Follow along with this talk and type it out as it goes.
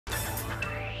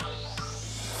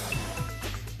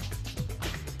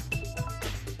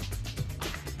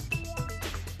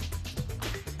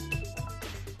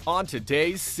On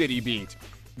today's City Beat,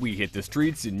 we hit the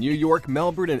streets in New York,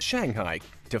 Melbourne, and Shanghai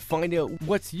to find out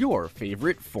what's your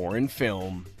favorite foreign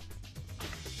film.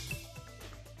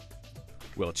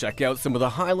 We'll check out some of the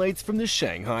highlights from the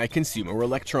Shanghai Consumer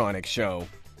Electronics Show.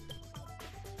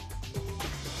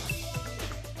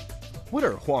 What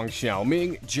are Huang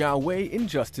Xiaoming, Zhao Wei, and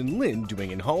Justin Lin doing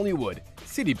in Hollywood?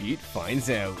 City Beat finds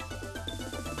out.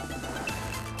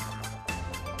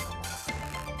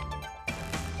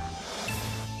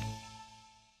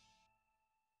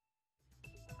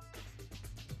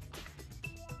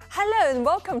 Hello and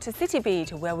welcome to City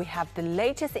Beat, where we have the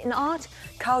latest in art,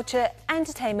 culture,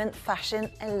 entertainment,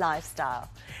 fashion and lifestyle.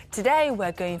 Today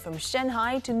we're going from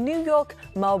Shanghai to New York,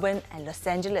 Melbourne and Los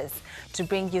Angeles to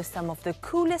bring you some of the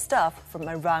coolest stuff from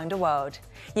around the world.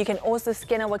 You can also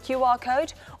scan our QR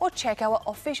code or check our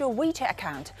official WeChat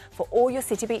account for all your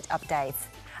City Beat updates.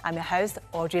 I'm your host,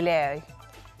 Audrey Leo.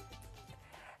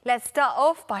 Let's start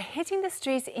off by hitting the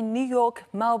streets in New York,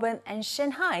 Melbourne and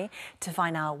Shanghai to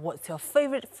find out what's your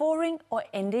favorite foreign or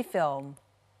indie film.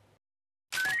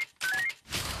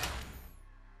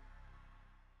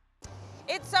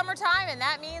 It's summertime and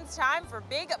that means time for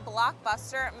big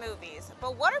blockbuster movies.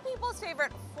 But what are people's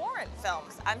favorite foreign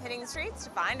films? I'm hitting the streets to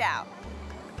find out.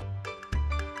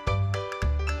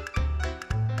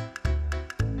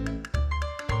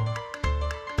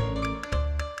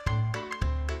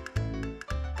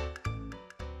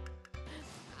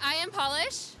 I am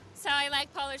Polish, so I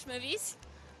like Polish movies.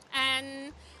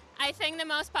 And I think the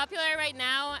most popular right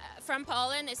now from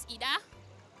Poland is Ida,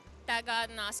 that got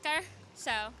an Oscar.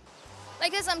 So,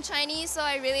 because I'm Chinese, so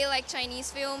I really like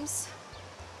Chinese films.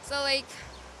 So like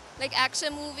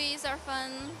action movies are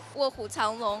fun. 卧虎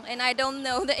藏龙, and I don't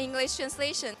know the English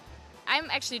translation. I'm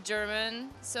actually German,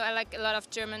 so I like a lot of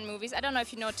German movies. I don't know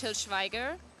if you know Til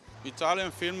Schweiger.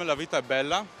 Italian film La Vita è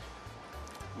Bella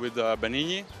with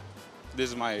Benigni.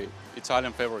 This is my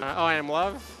Italian favorite. I Am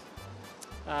Love.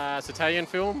 It's an Italian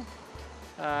film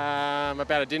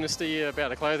about a dynasty,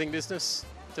 about a clothing business.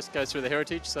 Just goes through the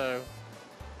heritage, so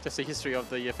just the history of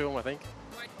the film, I think.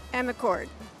 Amicord.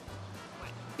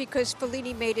 Because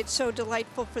Fellini made it so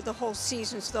delightful for the whole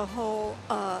seasons, the whole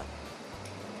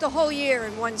year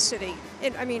in one city.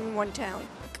 In one town.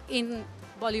 In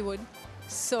Bollywood,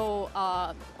 so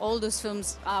all those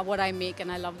films are what I make,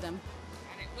 and I love them.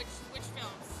 Which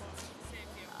films?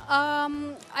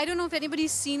 I don't know if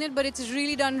anybody's seen it, but it's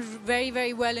really done very,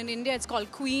 very well in India. It's called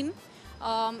Queen,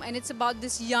 and it's about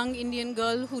this young Indian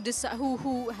girl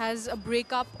who has a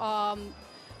breakup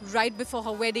right before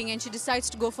her wedding, and she decides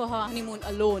to go for her honeymoon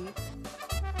alone.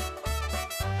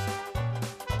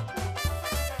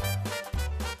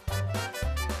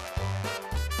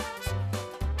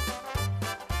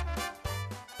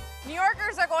 New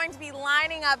Yorkers are going to be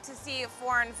lining up to see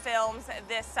foreign films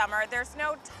this summer. There's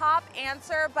no top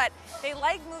answer, but they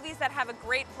like movies that have a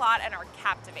great plot and are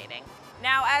captivating.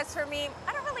 Now, as for me,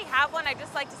 I don't really have one. I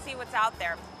just like to see what's out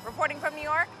there. Reporting from New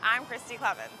York, I'm Christy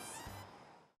Clemens.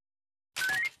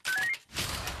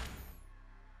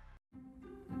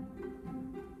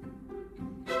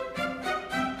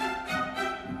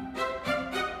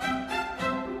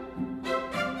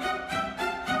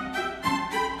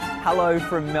 Hello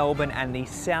from Melbourne and the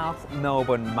South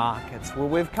Melbourne markets, where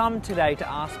we've come today to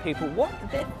ask people what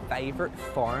their favourite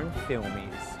foreign film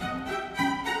is.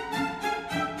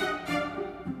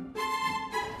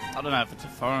 I don't know if it's a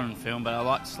foreign film, but I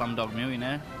liked Slumdog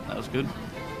Millionaire. That was good.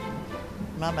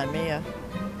 Mamma Mia.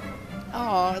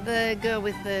 Oh, the girl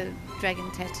with the dragon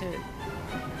tattoo.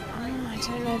 Oh, I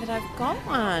don't know that I've got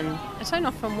one. I don't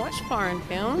often watch foreign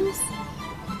films.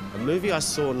 A movie I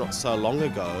saw not so long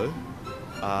ago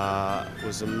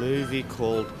was a movie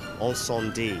called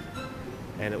Incendie,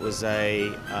 and it was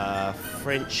a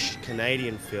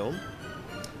French-Canadian film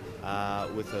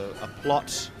with a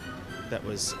plot that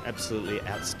was absolutely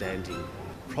outstanding.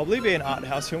 Probably be an art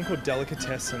house film called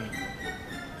Delicatessen.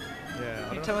 Yeah.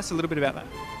 Can you tell us a little bit about that?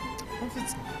 I don't know if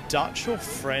it's Dutch or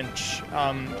French.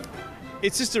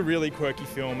 It's just a really quirky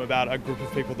film about a group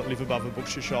of people that live above a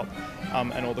butcher shop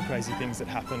and all the crazy things that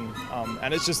happen.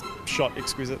 And it's just shot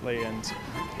exquisitely, and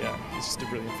yeah, it's just a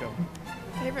brilliant film.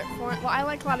 Favorite foreign? Well, I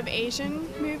like a lot of Asian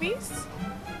movies.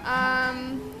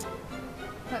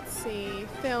 Let's see,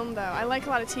 film though. I like a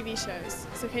lot of TV shows.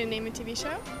 It's okay to name a TV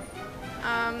show.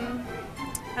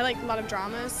 I like a lot of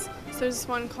dramas. So there's this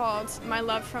one called My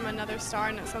Love from Another Star,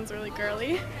 and it sounds really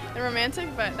girly and romantic,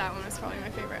 but that one was probably my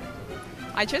favorite.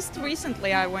 I just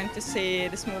recently went to see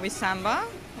this movie Samba,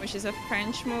 which is a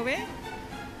French movie,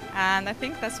 and I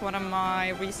think that's one of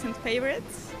my recent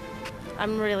favorites.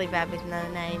 I'm really bad with no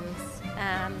names.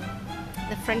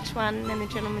 The French one, and the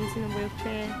gentleman's in a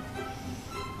wheelchair.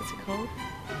 What's it called?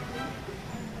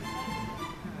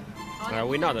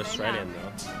 We're not Australian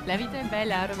though. La vita è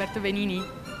bella, Roberto Benigni.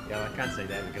 Yeah, I can't say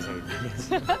that because I'm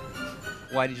Italian.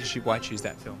 Why choose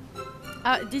that film?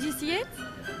 Did you see it?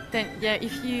 Then yeah,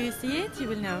 if you see it, you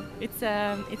will know.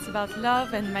 It's about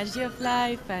love and magie of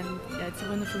life, and yeah, it's a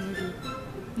wonderful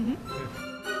movie.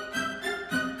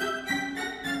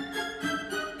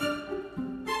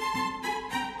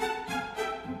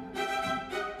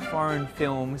 Foreign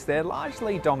films, they're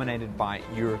largely dominated by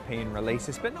European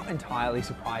releases, but not entirely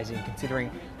surprising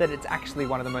considering that it's actually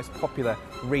one of the most popular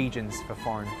regions for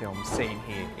foreign films seen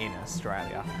here in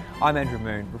Australia. I'm Andrew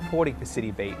Moon, reporting for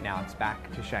City Beat. Now it's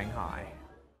back to Shanghai.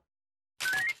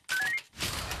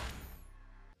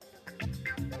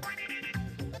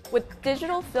 With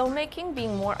digital filmmaking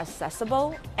being more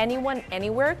accessible, anyone,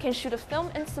 anywhere can shoot a film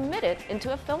and submit it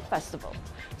into a film festival.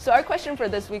 So our question for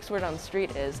this week's Word on the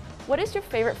Street is, what is your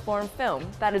favorite foreign film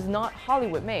that is not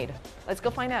Hollywood made? Let's go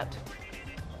find out.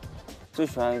 最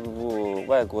喜欢一部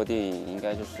外国电影，应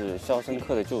该就是《肖申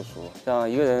克的救赎》。让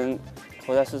一个人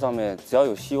活在世上面，只要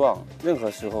有希望，任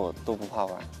何时候都不怕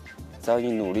晚。只要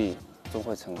你努力，终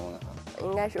会成功的。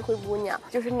 应该是灰姑娘，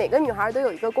就是每个女孩都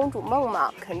有一个公主梦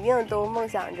嘛，肯定都梦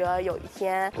想着有一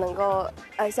天能够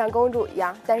像公主一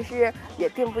样，但是也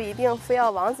并不一定非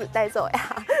要王子带走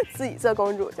呀，自己做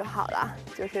公主就好了，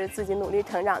就是自己努力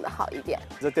成长的好一点。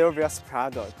The Devil Wears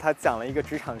Prada， 他讲了一个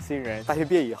职场新人，大学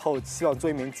毕业以后希望做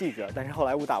一名记者，但是后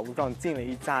来误打误撞进了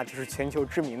一家就是全球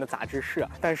知名的杂志社，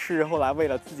但是后来为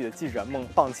了自己的记者梦，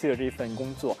放弃了这份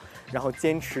工作。 然后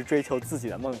坚持追求自己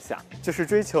的梦想，就是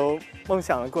追求梦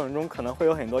想的过程中可能会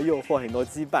有很多诱惑、很多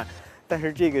羁绊，但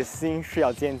是这个心是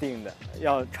要坚定的，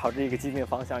要朝着一个既定的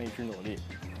方向一直努力。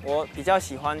我比较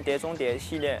喜欢《碟中谍》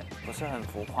系列，不是很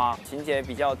浮夸，情节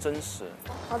比较真实。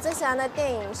我最喜欢的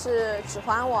电影是《指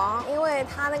环王》，因为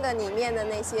它那个里面的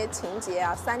那些情节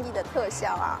啊、3D 的特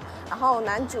效啊，然后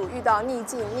男主遇到逆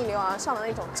境、逆流而上的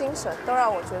那种精神，都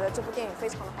让我觉得这部电影非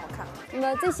常的好看。那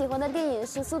么最喜欢的电影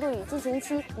是《速度与激情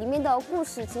7》，里面的故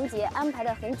事情节安排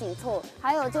得很紧凑，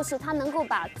还有就是它能够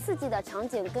把刺激的场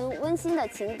景跟温馨的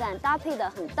情感搭配得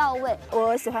很到位。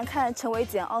我喜欢看陈伟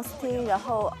简、奥斯汀，然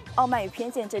后《傲慢与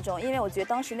偏见》这种，因为我觉得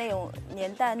当时那种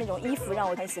年代那种衣服让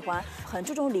我很喜欢，很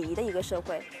注重礼仪的一个社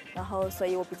会，然后所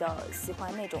以我比较喜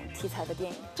欢那种题材的电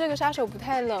影。这个杀手不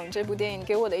太冷这部电影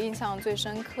给我的印象最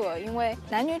深刻，因为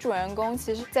男女主人公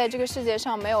其实在这个世界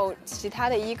上没有其他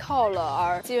的依靠了，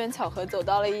而机缘巧合走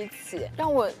到了一起，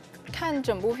让我看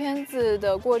整部片子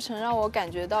的过程，让我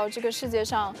感觉到这个世界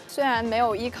上虽然没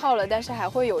有依靠了，但是还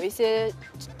会有一些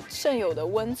剩有的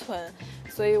温存，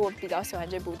所以我比较喜欢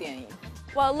这部电影。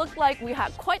 Well, it looked like we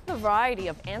had quite the variety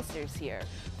of answers here.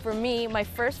 For me, my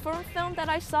first foreign film that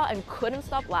I saw and couldn't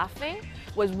stop laughing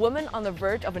was Woman on the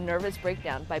Verge of a Nervous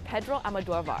Breakdown by Pedro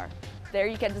Almodovar. There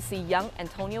you get to see young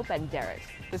Antonio Banderas.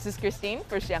 This is Christine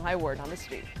for Shanghai Word on the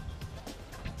Street.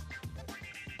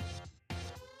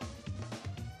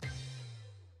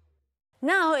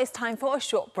 Now it's time for a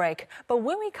short break, but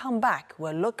when we come back,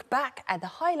 we'll look back at the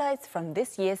highlights from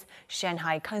this year's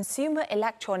Shanghai Consumer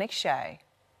Electronics Show.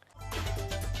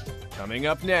 Coming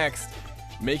up next,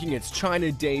 making its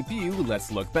China debut,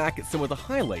 let's look back at some of the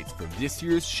highlights from this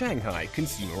year's Shanghai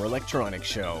Consumer Electronics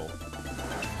Show.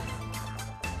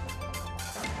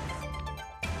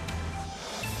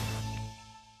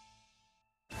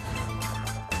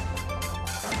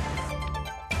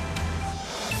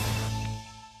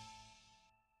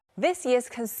 This year's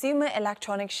Consumer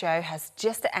Electronics Show has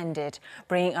just ended,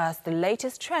 bringing us the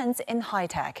latest trends in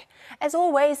high-tech. As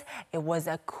always, it was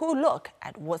a cool look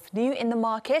at what's new in the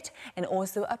market and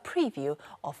also a preview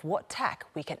of what tech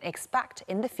we can expect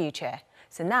in the future.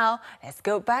 So now, let's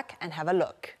go back and have a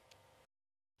look.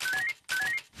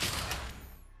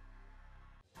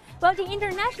 Well, the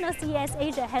International CES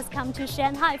Asia has come to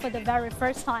Shanghai for the very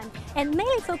first time and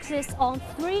mainly focuses on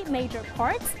three major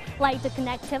parts like the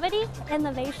connectivity,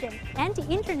 innovation, and the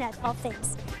Internet of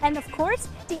Things. And of course,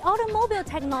 the automobile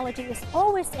technology is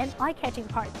always an eye-catching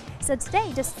part. So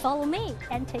today, just follow me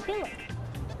and take a look.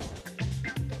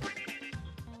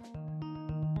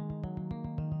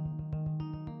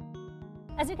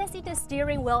 As you can see, the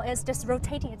steering wheel is just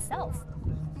rotating itself.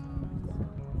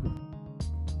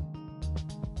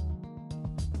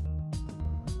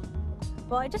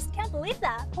 Well, I just can't believe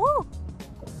that. Ooh.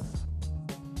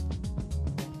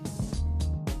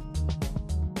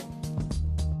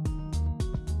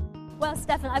 Well,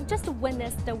 Stefan, I've just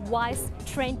witnessed the Wise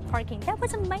train parking. That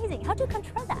was amazing. How do you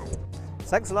control that?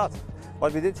 Thanks a lot.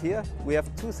 What we did here, we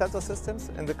have two sensor systems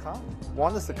in the car.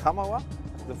 One is the camera,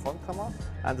 the front camera,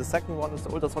 and the second one is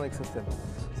the ultrasonic system.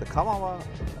 The camera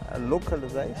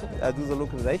localization, do the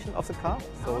localization of the car,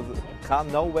 so the car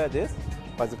know where it is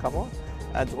by the camera,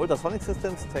 and the ultrasonic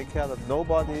systems take care that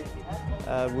nobody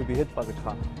will be hit by the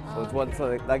car. So it's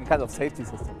like a kind of safety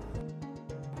system.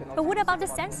 But what about the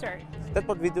sensor? That's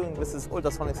what we're doing with this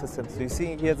ultrasonic system. So you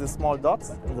see here the small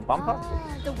dots in the bumper.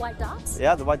 The white dots?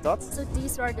 Yeah, the white dots. So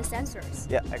these are the sensors?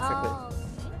 Yeah, exactly. Oh.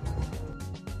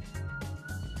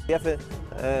 We have a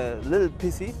little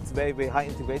PC, it's very, very high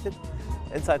integrated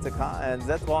inside the car, and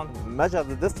that one measures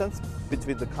the distance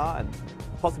between the car and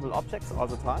possible objects all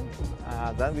the time.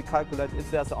 Then we calculate if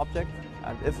there's an object,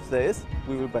 and if there is,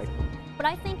 we will brake. But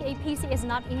I think a PC is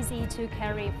not easy to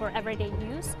carry for everyday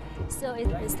use. So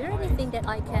is there anything that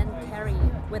I can carry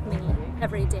with me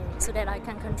every day so that I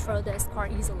can control this car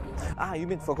easily? You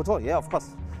mean for control? Yeah, of course.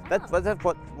 That's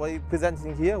what we're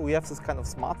presenting here. We have this kind of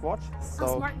smartwatch.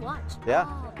 So, smartwatch? Yeah,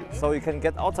 okay. so you can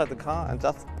get outside the car and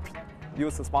just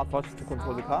use the smartwatch to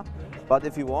control the car. But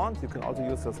if you want, you can also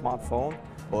use a smartphone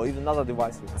or even another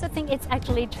device. So I think it's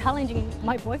actually challenging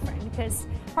my boyfriend because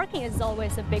parking is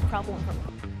always a big problem for me.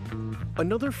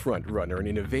 Another front-runner in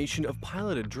innovation of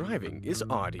piloted driving is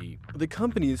Audi. The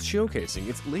company is showcasing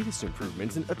its latest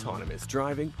improvements in autonomous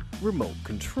driving, remote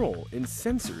control, and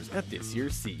sensors at this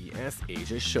year's CES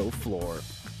Asia show floor.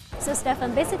 So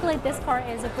Stefan, basically this car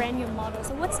is a brand new model,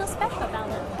 so what's so special about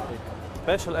it?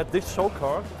 Special at this show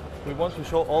car, we want to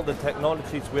show all the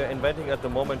technologies we're inventing at the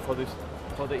moment for the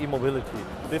e-mobility.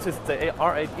 This is the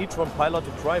R8 e-tron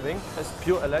piloted driving. It's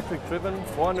pure electric driven,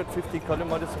 450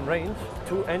 kilometers in range,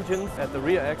 2 engines at the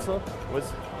rear axle with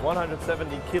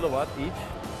 170 kilowatt each,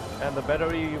 and the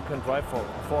battery you can drive for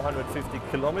 450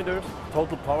 kilometers.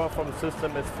 Total power from the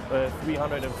system is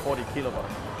 340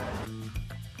 kilowatts.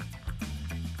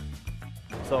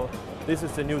 So this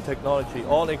is the new technology,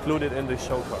 all included in this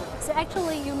show car. So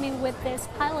actually you mean with this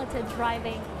piloted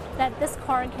driving that this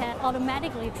car can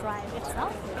automatically drive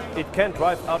itself? It can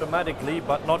drive automatically,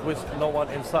 but not with no one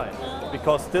inside,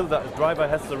 because still the driver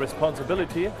has the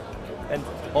responsibility and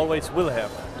always will have,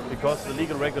 because the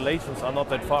legal regulations are not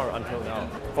that far until now.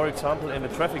 For example, in the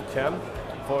traffic jam,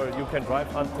 you can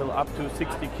drive until up to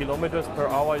 60 kilometers per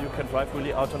hour, you can drive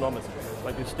really autonomously.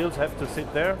 But you still have to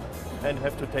sit there and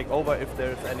have to take over if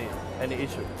there's any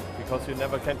issue, because you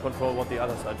never can control what the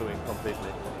others are doing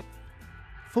completely.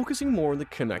 Focusing more on the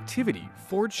connectivity,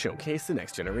 Ford showcased the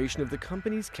next generation of the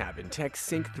company's Cabin Tech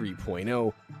Sync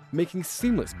 3.0, making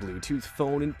seamless Bluetooth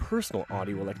phone and personal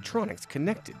audio electronics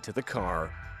connected to the car.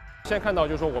 现在看到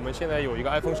就是说，我们现在有一个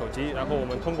iPhone 手机，然后我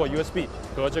们通过 USB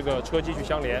和这个车机去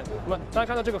相连。那么大家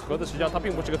看到这个盒子，实际上它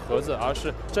并不是个盒子，而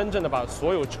是真正的把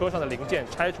所有车上的零件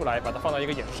拆出来，把它放到一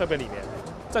个演示设备里面。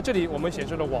在这里我们显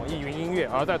示了网易云音乐，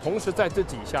而在同时在这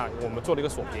底下我们做了一个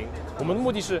锁屏。我们的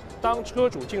目的是，当车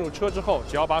主进入车之后，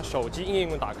只要把手机应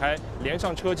用打开，连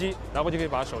上车机，然后就可以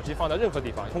把手机放在任何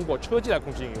地方，通过车机来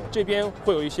控制应用。这边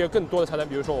会有一些更多的菜单，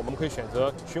比如说我们可以选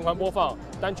择循环播放、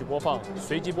单曲播放、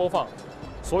随机播放。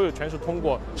 所有全是通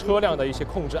过车辆的一些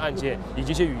控制按键以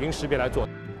及一些语音识别来做。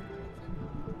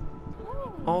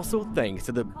 Also, thanks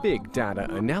to the big data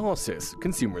analysis,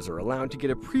 consumers are allowed to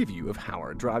get a preview of how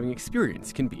our driving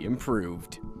experience can be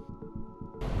improved.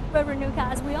 But Renuka,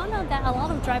 as we all know that a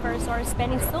lot of drivers are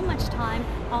spending so much time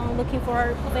on looking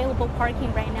for available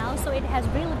parking right now, so it has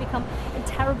really become a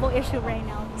terrible issue right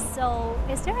now. So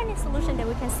is there any solution that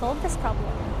we can solve this problem?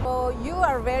 So you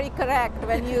are very correct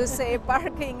when you say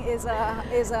parking is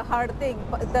a hard thing.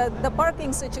 The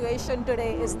parking situation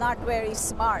today is not very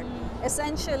smart.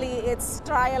 Essentially, it's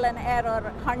trial and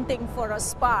error hunting for a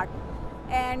spot,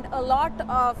 and a lot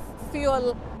of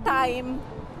fuel, time,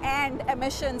 and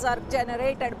emissions are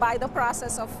generated by the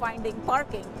process of finding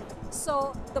parking.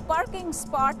 So the parking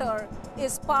spotter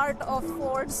is part of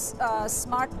Ford's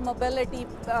smart mobility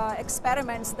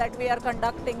experiments that we are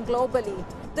conducting globally.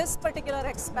 This particular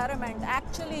experiment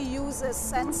actually uses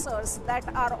sensors that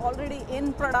are already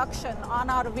in production on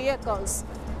our vehicles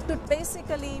to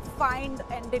basically find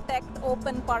and detect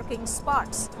open parking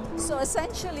spots. So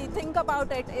essentially think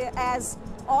about it as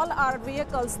all our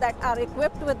vehicles that are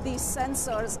equipped with these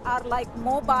sensors are like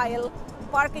mobile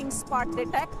parking spot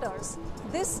detectors.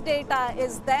 This data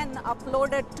is then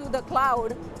uploaded to the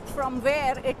cloud, from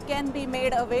where it can be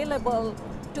made available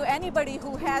to anybody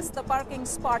who has the Parking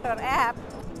Spotter app.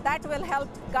 That will help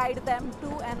guide them to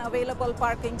an available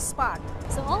parking spot.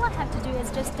 So all I have to do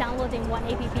is just downloading one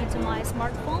app to my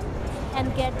smartphone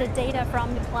and get the data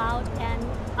from the cloud, and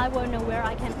I will know where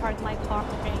I can park my car.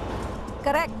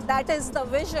 Correct, that is the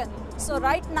vision. So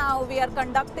right now we are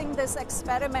conducting this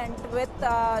experiment with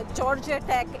Georgia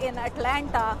Tech in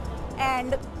Atlanta,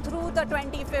 And through the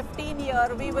 2015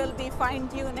 year, we will be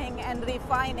fine-tuning and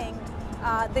refining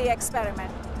the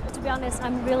experiment. To be honest,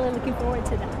 I'm really looking forward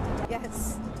to that.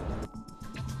 Yes.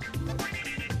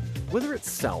 Whether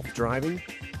it's self-driving,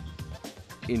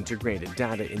 integrated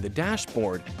data in the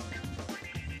dashboard,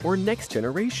 or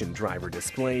next-generation driver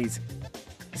displays,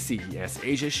 CES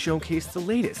Asia showcased the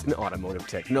latest in automotive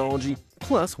technology,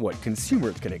 plus what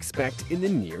consumers can expect in the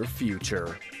near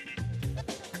future.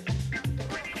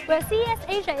 Well, CES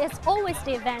Asia is always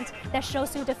the event that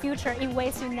shows you the future in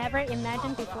ways you never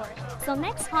imagined before. So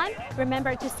next time,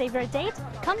 remember to save your date,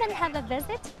 come and have a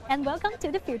visit, and welcome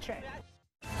to the future.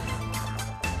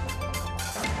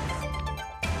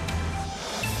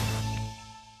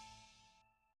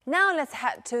 Now let's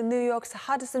head to New York's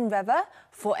Hudson River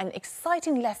for an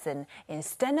exciting lesson in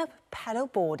stand-up paddle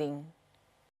boarding.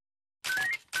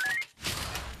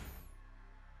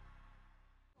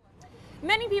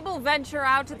 Many people venture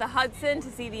out to the Hudson to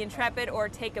see the Intrepid or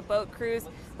take a boat cruise,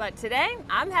 but today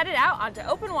I'm headed out onto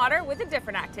open water with a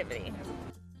different activity.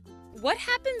 What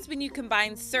happens when you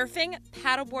combine surfing,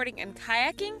 paddleboarding, and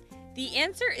kayaking? The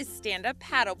answer is stand-up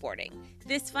paddleboarding.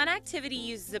 This fun activity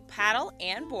uses a paddle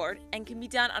and board and can be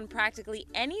done on practically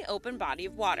any open body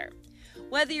of water.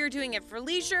 Whether you're doing it for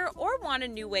leisure or want a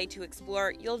new way to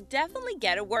explore, you'll definitely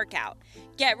get a workout.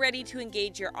 Get ready to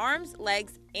engage your arms,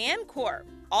 legs, and core,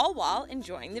 all while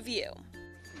enjoying the view.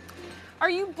 Are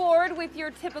you bored with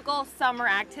your typical summer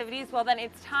activities? Well, then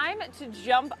it's time to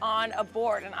jump on a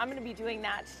board, and I'm going to be doing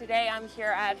that today. I'm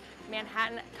here at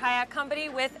Manhattan Kayak Company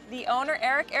with the owner,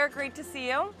 Eric. Eric, great to see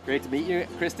you. Great to meet you,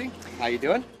 Christy. How you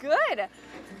doing? Good.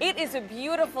 It is a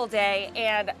beautiful day,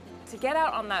 and to get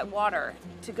out on that water,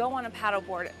 to go on a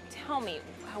paddleboard, tell me,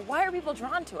 why are people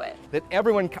drawn to it? That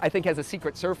everyone, I think, has a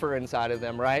secret surfer inside of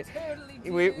them, right?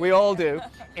 Totally. We all do,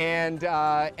 and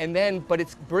then, but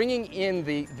it's bringing in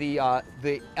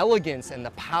the elegance and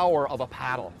the power of a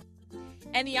paddle.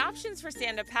 And the options for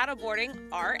stand-up paddleboarding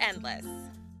are endless.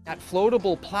 That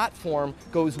floatable platform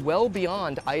goes well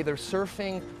beyond either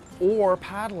surfing or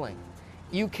paddling.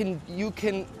 You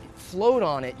can float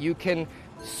on it. You can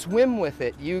swim with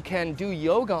it, you can do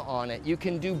yoga on it, you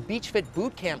can do beach fit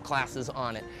boot camp classes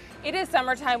on it. It is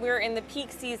summertime, we're in the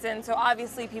peak season, so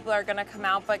obviously people are gonna come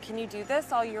out, but can you do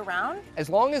this all year round? As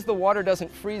long as the water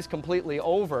doesn't freeze completely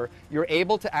over, you're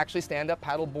able to actually stand up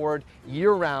paddleboard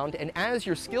year round, and as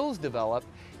your skills develop,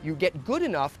 you get good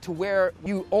enough to where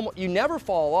you never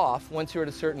fall off once you're at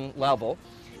a certain level,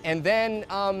 and then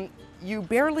you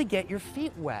barely get your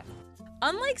feet wet.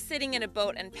 Unlike sitting in a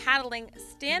boat and paddling,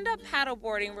 stand-up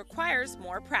paddleboarding requires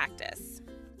more practice.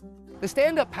 The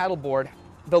stand-up paddleboard,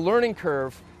 the learning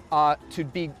curve to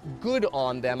be good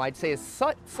on them, I'd say, is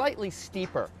slightly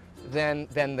steeper than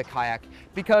the kayak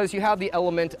because you have the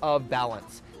element of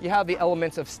balance. You have the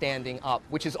elements of standing up,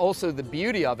 which is also the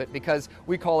beauty of it because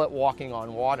we call it walking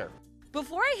on water.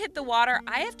 Before I hit the water,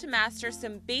 I have to master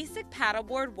some basic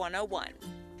paddleboard 101.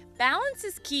 Balance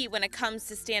is key when it comes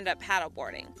to stand-up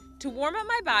paddleboarding. To warm up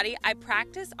my body, I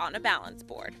practice on a balance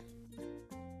board.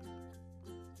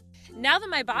 Now that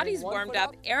my body's warmed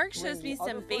up, Eric shows me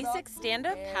some basic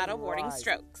stand-up paddleboarding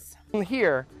strokes. From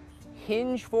here,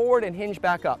 hinge forward and hinge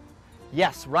back up.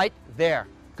 Yes, right there.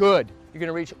 Good. You're going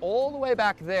to reach all the way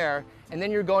back there, and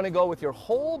then you're going to go with your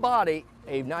whole body,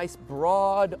 a nice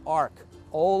broad arc,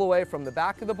 all the way from the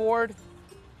back of the board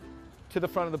to the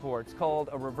front of the board. It's called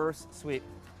a reverse sweep.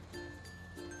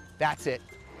 That's it.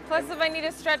 Plus, if I need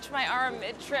to stretch my arm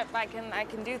mid-trip, I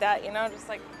can do that, you know, just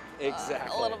like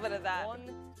exactly. A little bit of that.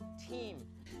 One team.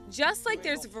 Just like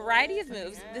there's a variety of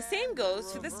moves, the same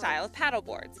goes for the style of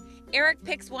paddleboards. Eric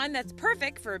picks one that's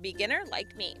perfect for a beginner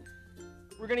like me.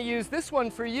 We're going to use this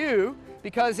one for you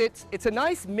because it's a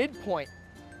nice midpoint.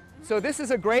 So this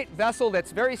is a great vessel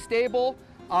that's very stable,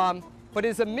 but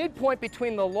is a midpoint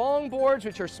between the long boards,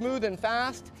 which are smooth and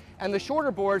fast, and the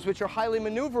shorter boards, which are highly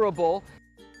maneuverable.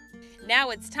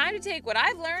 Now it's time to take what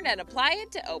I've learned and apply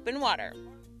it to open water.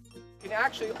 You can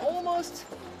actually almost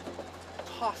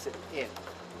toss it in.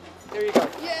 There you go.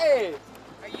 Yay!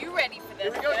 Are you ready for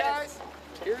this? Here we go, guys.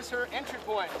 Here's her entry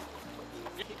point.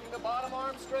 Keeping the bottom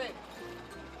arm straight.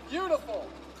 Beautiful.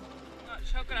 Oh,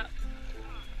 choke it up.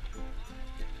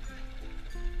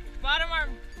 Bottom arm.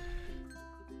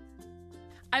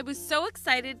 I was so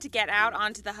excited to get out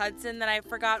onto the Hudson that I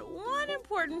forgot one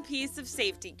important piece of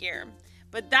safety gear.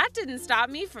 But that didn't stop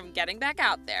me from getting back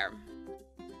out there.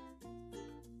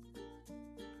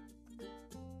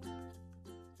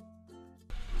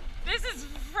 This is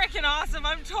freaking awesome.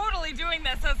 I'm totally doing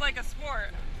this as like a sport.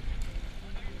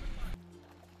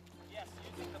 Yes,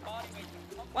 using the body weight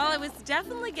to pump While I was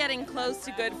definitely getting close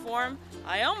to good form,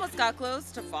 I almost got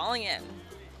close to falling in.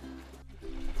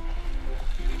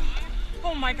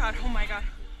 Oh my god, oh my god.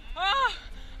 Oh,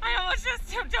 I almost just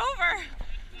tipped over.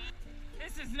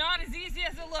 This is not as easy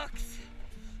as it looks.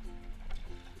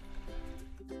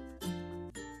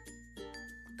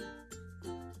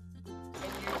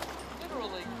 And you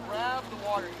literally grab the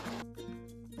water.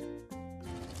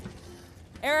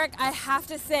 Eric, I have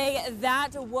to say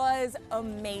that was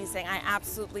amazing. I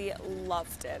absolutely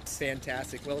loved it.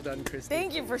 Fantastic. Well done, Christy.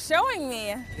 Thank you for showing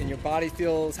me. And your body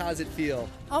feels, how does it feel?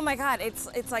 Oh my God,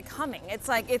 it's like humming. It's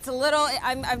a little,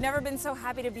 I've never been so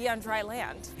happy to be on dry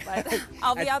land, but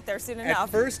I'll be out there soon enough. At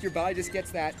first, your body just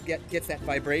gets that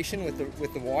vibration with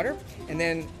the water, and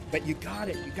then, but you got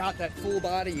it. You got that full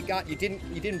body. You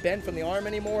didn't bend from the arm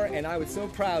anymore, and I was so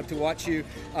proud to watch you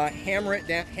hammer it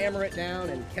down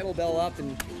and kettlebell up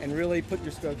and really put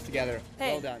your strokes together.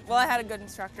 Hey, well done. Well, I had a good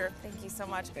instructor. Thank you so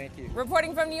much. Thank you.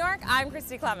 Reporting from New York, I'm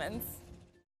Christy Clemens.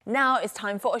 Now it's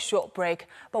time for a short break,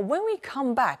 but when we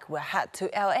come back, we'll head to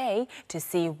LA to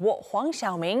see what Huang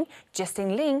Xiaoming,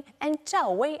 Justin Lin, and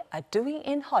Zhao Wei are doing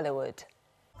in Hollywood.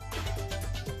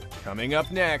 Coming up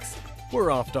next,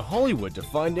 we're off to Hollywood to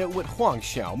find out what Huang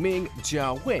Xiaoming,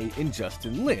 Zhao Wei, and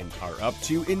Justin Lin are up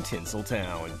to in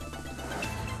Tinseltown.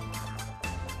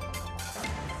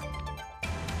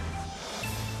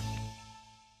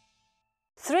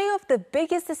 Three of the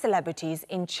biggest celebrities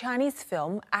in Chinese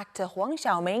film, actor Huang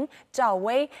Xiaoming, Zhao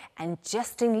Wei, and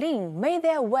Justin Lin, made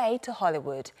their way to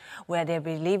Hollywood, where they'll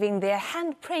be leaving their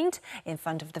handprint in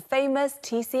front of the famous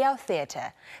TCL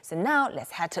Theatre. So now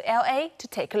let's head to LA to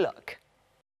take a look.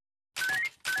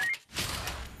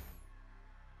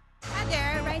 Hi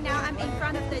there, right now I'm in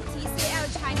front of the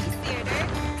TCL Chinese Theatre.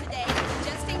 Today,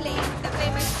 Justin Lin, the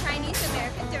famous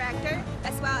Chinese-American director,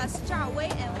 as well as Zhao Wei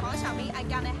and Huang Xiaoming are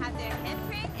gonna have their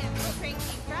handprint and footprint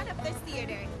in front of the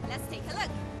theater. Let's take a look.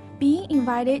 Being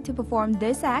invited to perform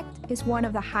this act is one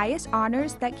of the highest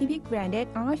honors that can be granted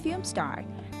on a film star,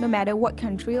 no matter what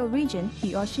country or region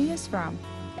he or she is from.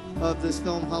 Of this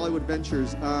film, Hollywood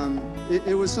Ventures,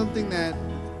 it was something that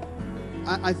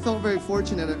I felt very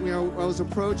fortunate. You know, I was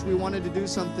approached, we wanted to do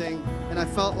something, and I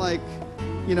felt like,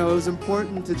 you know, it was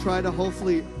important to try to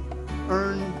hopefully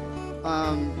earn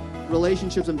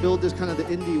relationships and build this kind of the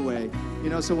indie way. You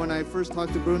know, so when I first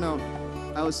talked to Bruno,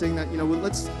 I was saying that, you know,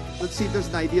 let's see if there's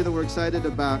an idea that we're excited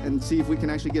about and see if we can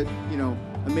actually get, you know,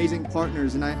 amazing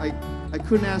partners. And I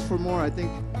couldn't ask for more. I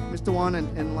think Mr. Wan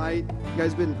and Light, you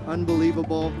guys have been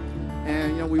unbelievable.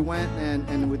 And, you know, we went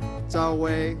and with Zhao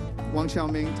Wei, Huang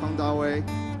Xiaoming, Tang Dawei,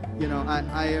 you know,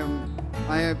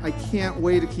 I can't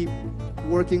wait to keep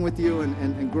working with you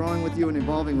and growing with you and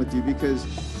evolving with you, because,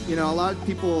 you know, a lot of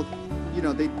people, you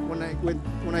know,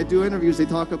 when I do interviews, they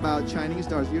talk about Chinese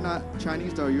stars. You're not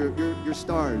Chinese stars, you're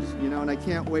stars, you know, and I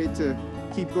can't wait to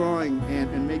keep growing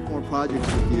and make more projects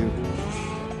with you.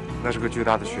 那是个巨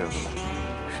大的穴子，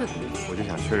是的，我就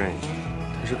想确认一下，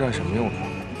它是干什么用的？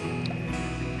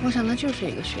我想那就是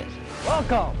一个穴子。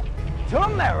Welcome to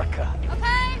America.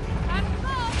 Okay, time to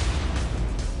go.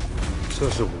 这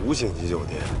是5星级酒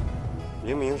店，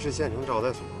明明是县城招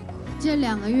待所。这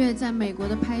2个月在美国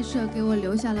的拍摄给我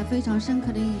留下了非常深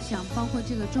刻的印象，包括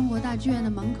这个中国大剧院的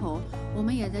门口，我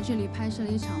们也在这里拍摄了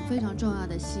一场非常重要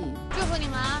的戏。祝福你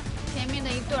们啊，甜蜜的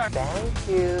一对儿。Thank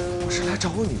you。我是来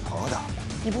找我女朋友的，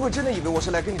你不会真的以为我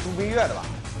是来跟你度蜜月的吧？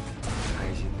开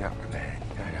心点呗，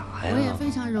你干啥呀？我也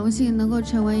非常荣幸能够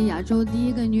成为亚洲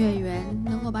第1个女演员，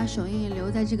能够把首映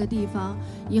留在这个地方。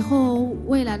以后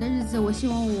未来的日子，我希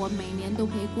望我每年都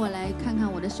可以过来看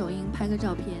看我的首映，拍个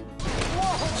照片。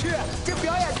我去，这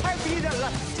表演太逼人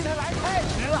了，今天来太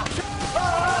迟了。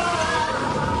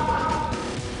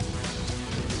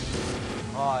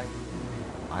Hi,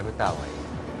 I'm Dao Wei.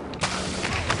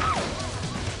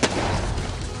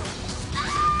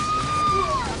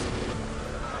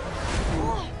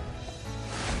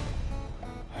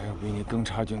 还有比你更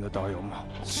差劲的导游吗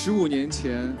？15年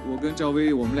前，我跟赵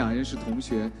薇，我们2人是同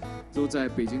学，都在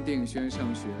北京电影学院上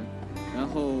学。然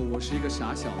后我是一个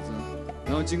傻小子，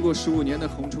然后经过15年的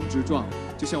横冲直撞，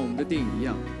就像我们的电影一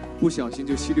样，不小心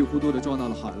就稀里糊涂的撞到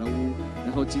了好莱坞。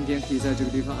然后今天可以在这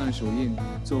个地方按首映，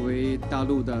作为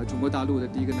中国大陆的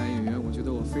第1个男演员，我觉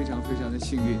得我非常非常的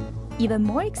幸运。Even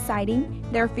more exciting,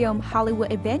 their film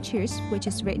Hollywood Adventures, which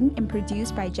is written and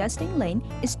produced by Justin Lin,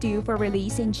 is due for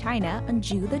release in China on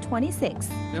June the 26th.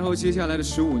 然后接下来的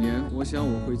15年，我想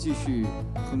我会继续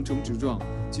横冲直撞，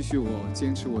继续我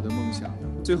坚持我的梦想。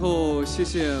最后，谢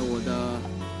谢我的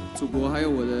祖国，还有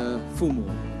我的父母，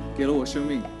给了我生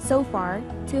命。 So far,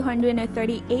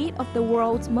 238 of the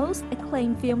world's most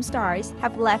acclaimed film stars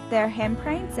have left their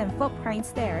handprints and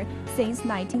footprints there since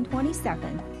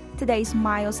 1927. Today's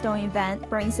milestone event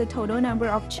brings the total number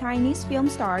of Chinese film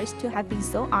stars to have been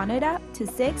so honored up to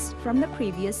 6 from the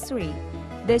previous 3.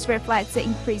 This reflects the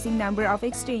increasing number of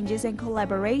exchanges and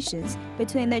collaborations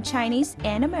between the Chinese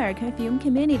and American film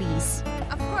communities.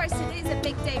 Of course, today is a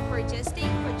big day for Justin,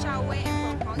 for Zhao Wei,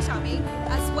 and for Huang Xiaoming,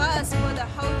 as well as for the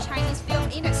whole Chinese film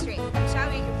industry. I'm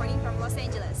Xiaoming reporting from Los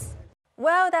Angeles.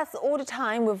 Well, that's all the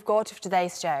time we've got for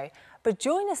today's show. But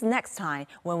join us next time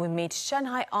when we meet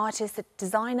Shanghai artist,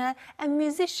 designer and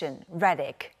musician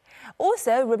Redick.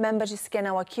 Also, remember to scan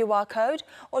our QR code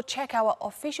or check our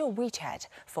official WeChat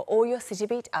for all your City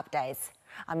Beat updates.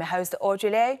 I'm your host Audrey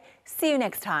Liu. See you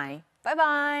next time.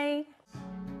 Bye-bye.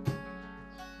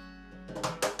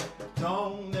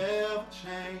 Don't ever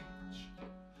change.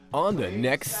 On the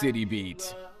next City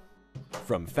Beat.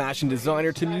 From fashion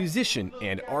designer to musician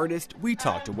and artist, we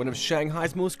talk to one of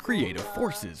Shanghai's most creative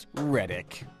forces,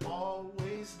 Redick.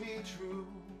 Always be true,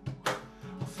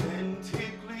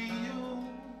 authentically you.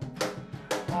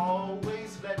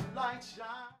 Always let light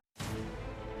shine.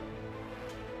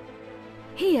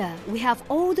 Here we have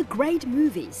all the great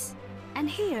movies, and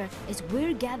here is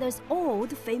where gathers all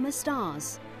the famous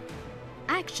stars.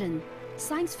 Action,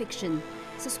 science fiction,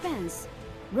 suspense,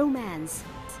 romance,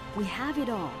 we have it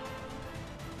all.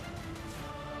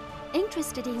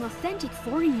 Interested in authentic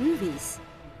foreign movies?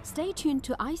 Stay tuned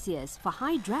to ICS for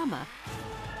high drama,